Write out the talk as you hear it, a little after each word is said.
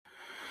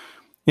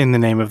In the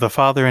name of the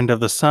Father, and of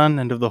the Son,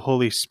 and of the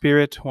Holy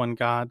Spirit, one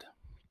God.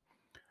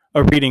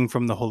 A reading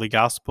from the Holy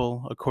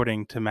Gospel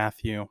according to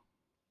Matthew.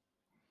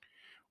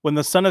 When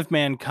the Son of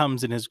Man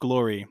comes in his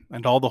glory,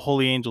 and all the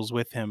holy angels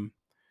with him,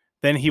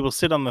 then he will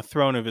sit on the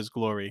throne of his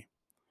glory.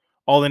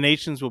 All the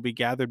nations will be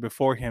gathered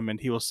before him, and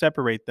he will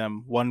separate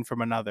them one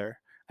from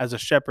another, as a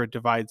shepherd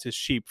divides his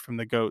sheep from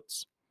the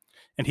goats.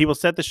 And he will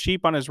set the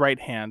sheep on his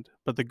right hand,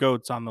 but the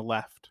goats on the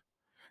left.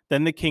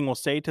 Then the king will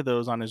say to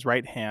those on his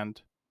right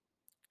hand,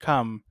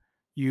 "Come,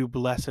 you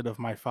blessed of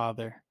my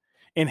Father,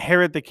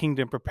 inherit the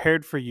kingdom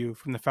prepared for you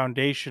from the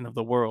foundation of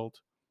the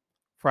world.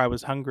 For I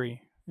was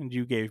hungry, and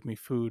you gave me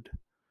food.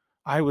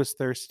 I was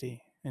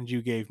thirsty, and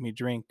you gave me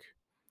drink.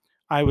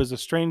 I was a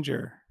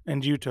stranger,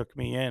 and you took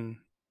me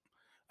in.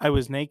 I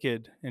was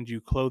naked, and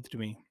you clothed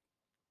me.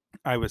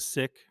 I was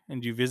sick,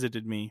 and you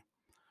visited me.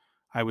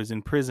 I was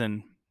in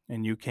prison,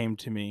 and you came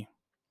to me."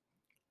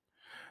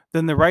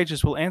 Then the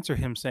righteous will answer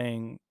him,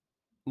 saying,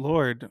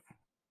 "Lord,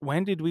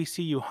 when did we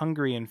see you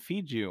hungry and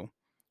feed you,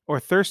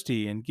 or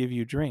thirsty and give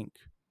you drink?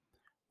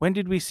 When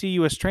did we see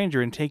you a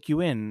stranger and take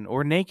you in,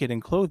 or naked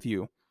and clothe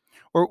you?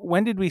 Or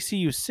when did we see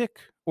you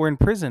sick, or in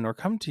prison, or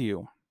come to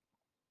you?"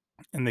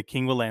 And the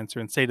king will answer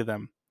and say to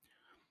them,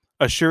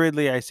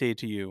 "Assuredly I say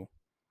to you,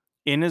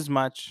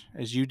 inasmuch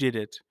as you did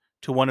it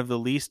to one of the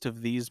least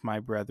of these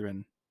my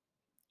brethren,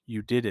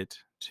 you did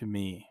it to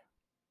me."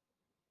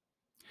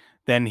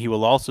 Then he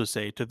will also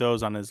say to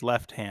those on his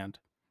left hand,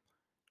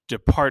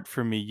 "Depart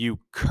from me,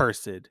 you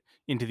cursed,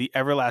 into the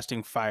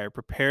everlasting fire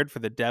prepared for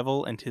the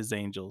devil and his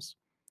angels.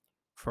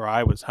 For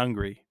I was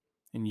hungry,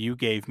 and you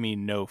gave me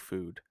no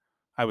food.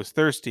 I was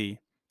thirsty,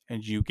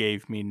 and you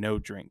gave me no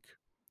drink.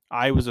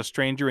 I was a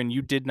stranger, and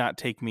you did not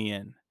take me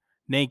in.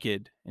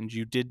 Naked, and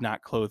you did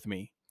not clothe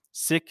me.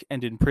 Sick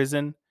and in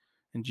prison,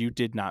 and you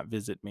did not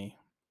visit me."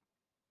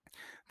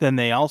 Then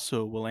they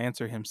also will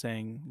answer him,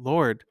 saying,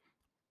 "Lord,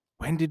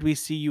 when did we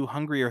see you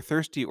hungry or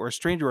thirsty, or a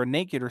stranger, or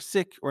naked, or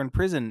sick, or in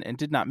prison, and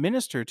did not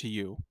minister to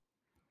you?"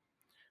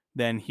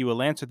 Then he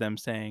will answer them,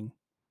 saying,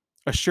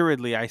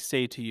 "Assuredly I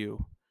say to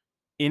you,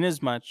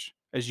 inasmuch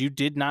as you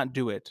did not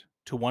do it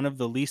to one of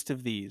the least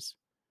of these,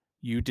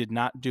 you did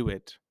not do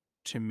it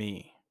to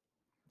me."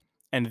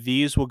 And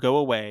these will go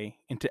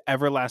away into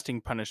everlasting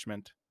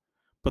punishment,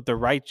 but the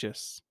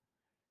righteous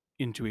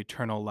into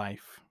eternal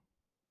life.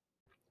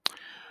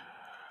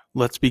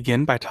 Let's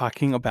begin by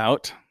talking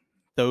about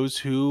those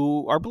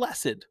who are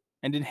blessed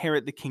and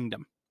inherit the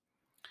kingdom.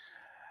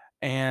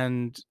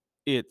 And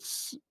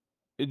it's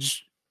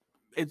it's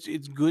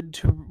it's good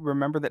to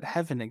remember that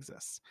heaven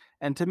exists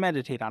and to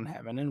meditate on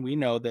heaven. And we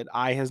know that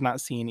eye has not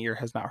seen, ear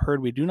has not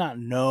heard. We do not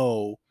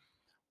know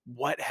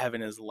what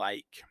heaven is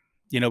like.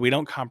 We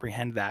don't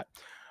comprehend that.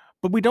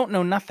 But we don't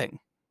know nothing.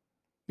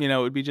 It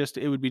would be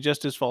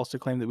just as false to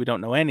claim that we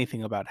don't know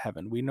anything about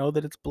heaven. We know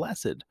that it's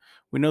blessed.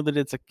 We know that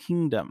it's a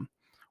kingdom.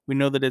 We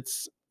know that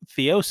it's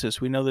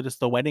theosis. We know that it's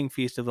the wedding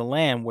feast of the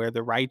Lamb where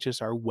the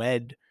righteous are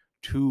wed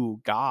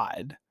to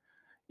God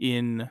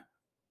in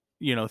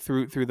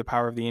through the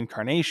power of the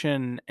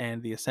incarnation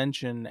and the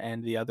ascension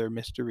and the other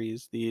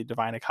mysteries, the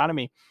divine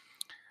economy,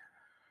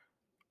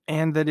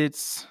 and that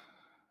it's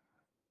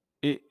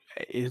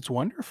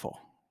wonderful.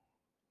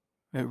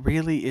 It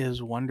really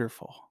is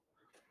wonderful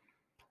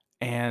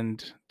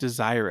and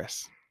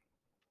desirous,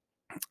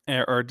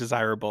 or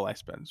desirable, I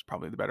suppose, is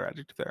probably the better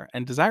adjective there,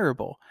 and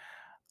desirable.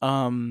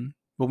 When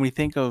we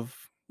think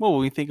of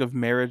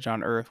marriage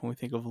on earth, when we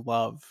think of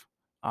love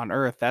on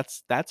earth,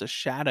 that's a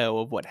shadow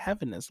of what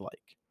heaven is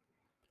like.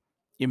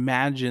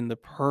 Imagine the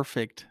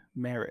perfect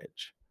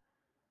marriage,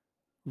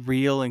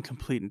 real and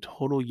complete and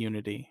total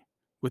unity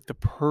with the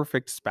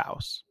perfect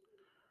spouse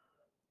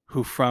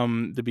who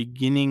from the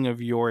beginning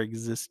of your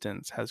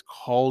existence has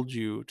called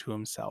you to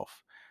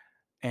himself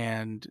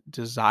and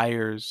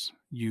desires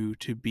you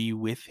to be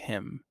with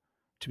him,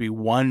 to be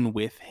one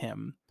with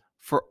him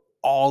for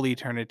all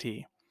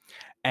eternity.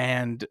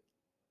 And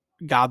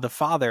God the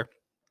Father,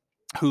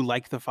 who,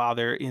 like the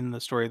Father in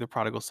the story of the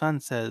prodigal son,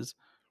 says,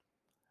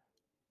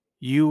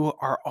 "You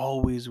are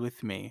always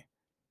with me,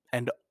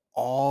 and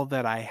all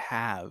that I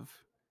have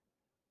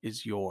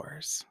is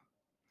yours."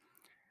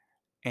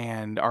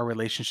 And our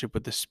relationship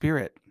with the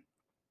Spirit,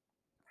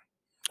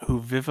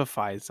 who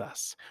vivifies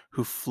us,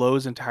 who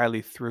flows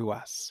entirely through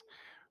us,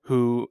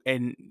 who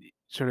and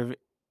sort of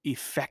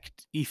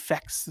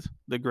effects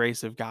the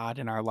grace of God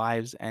in our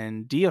lives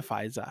and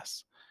deifies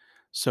us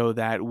so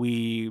that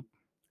we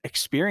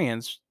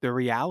experience the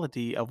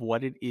reality of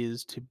what it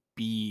is to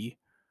be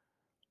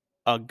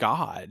a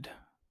God,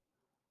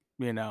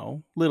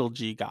 little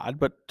g God,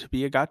 but to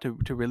be a God,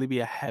 to really be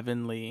a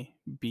heavenly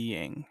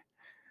being.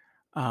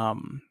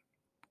 Um,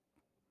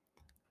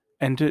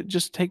 and to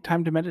just take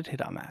time to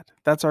meditate on that.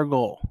 That's our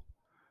goal.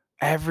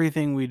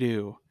 Everything we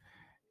do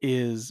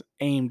is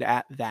aimed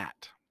at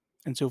that.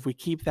 And so if we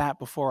keep that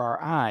before our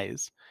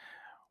eyes,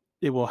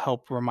 it will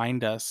help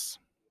remind us,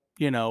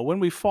 when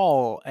we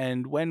fall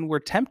and when we're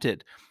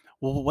tempted,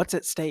 well, what's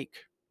at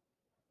stake?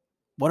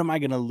 What am I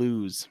going to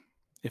lose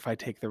if I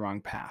take the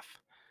wrong path?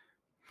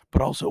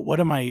 but also what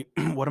am I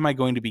what am I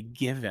going to be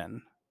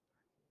given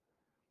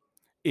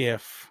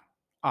if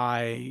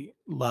I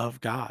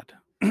love God?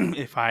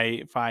 If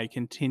I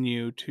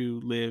continue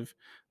to live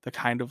the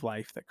kind of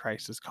life that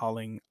Christ is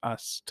calling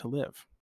us to live.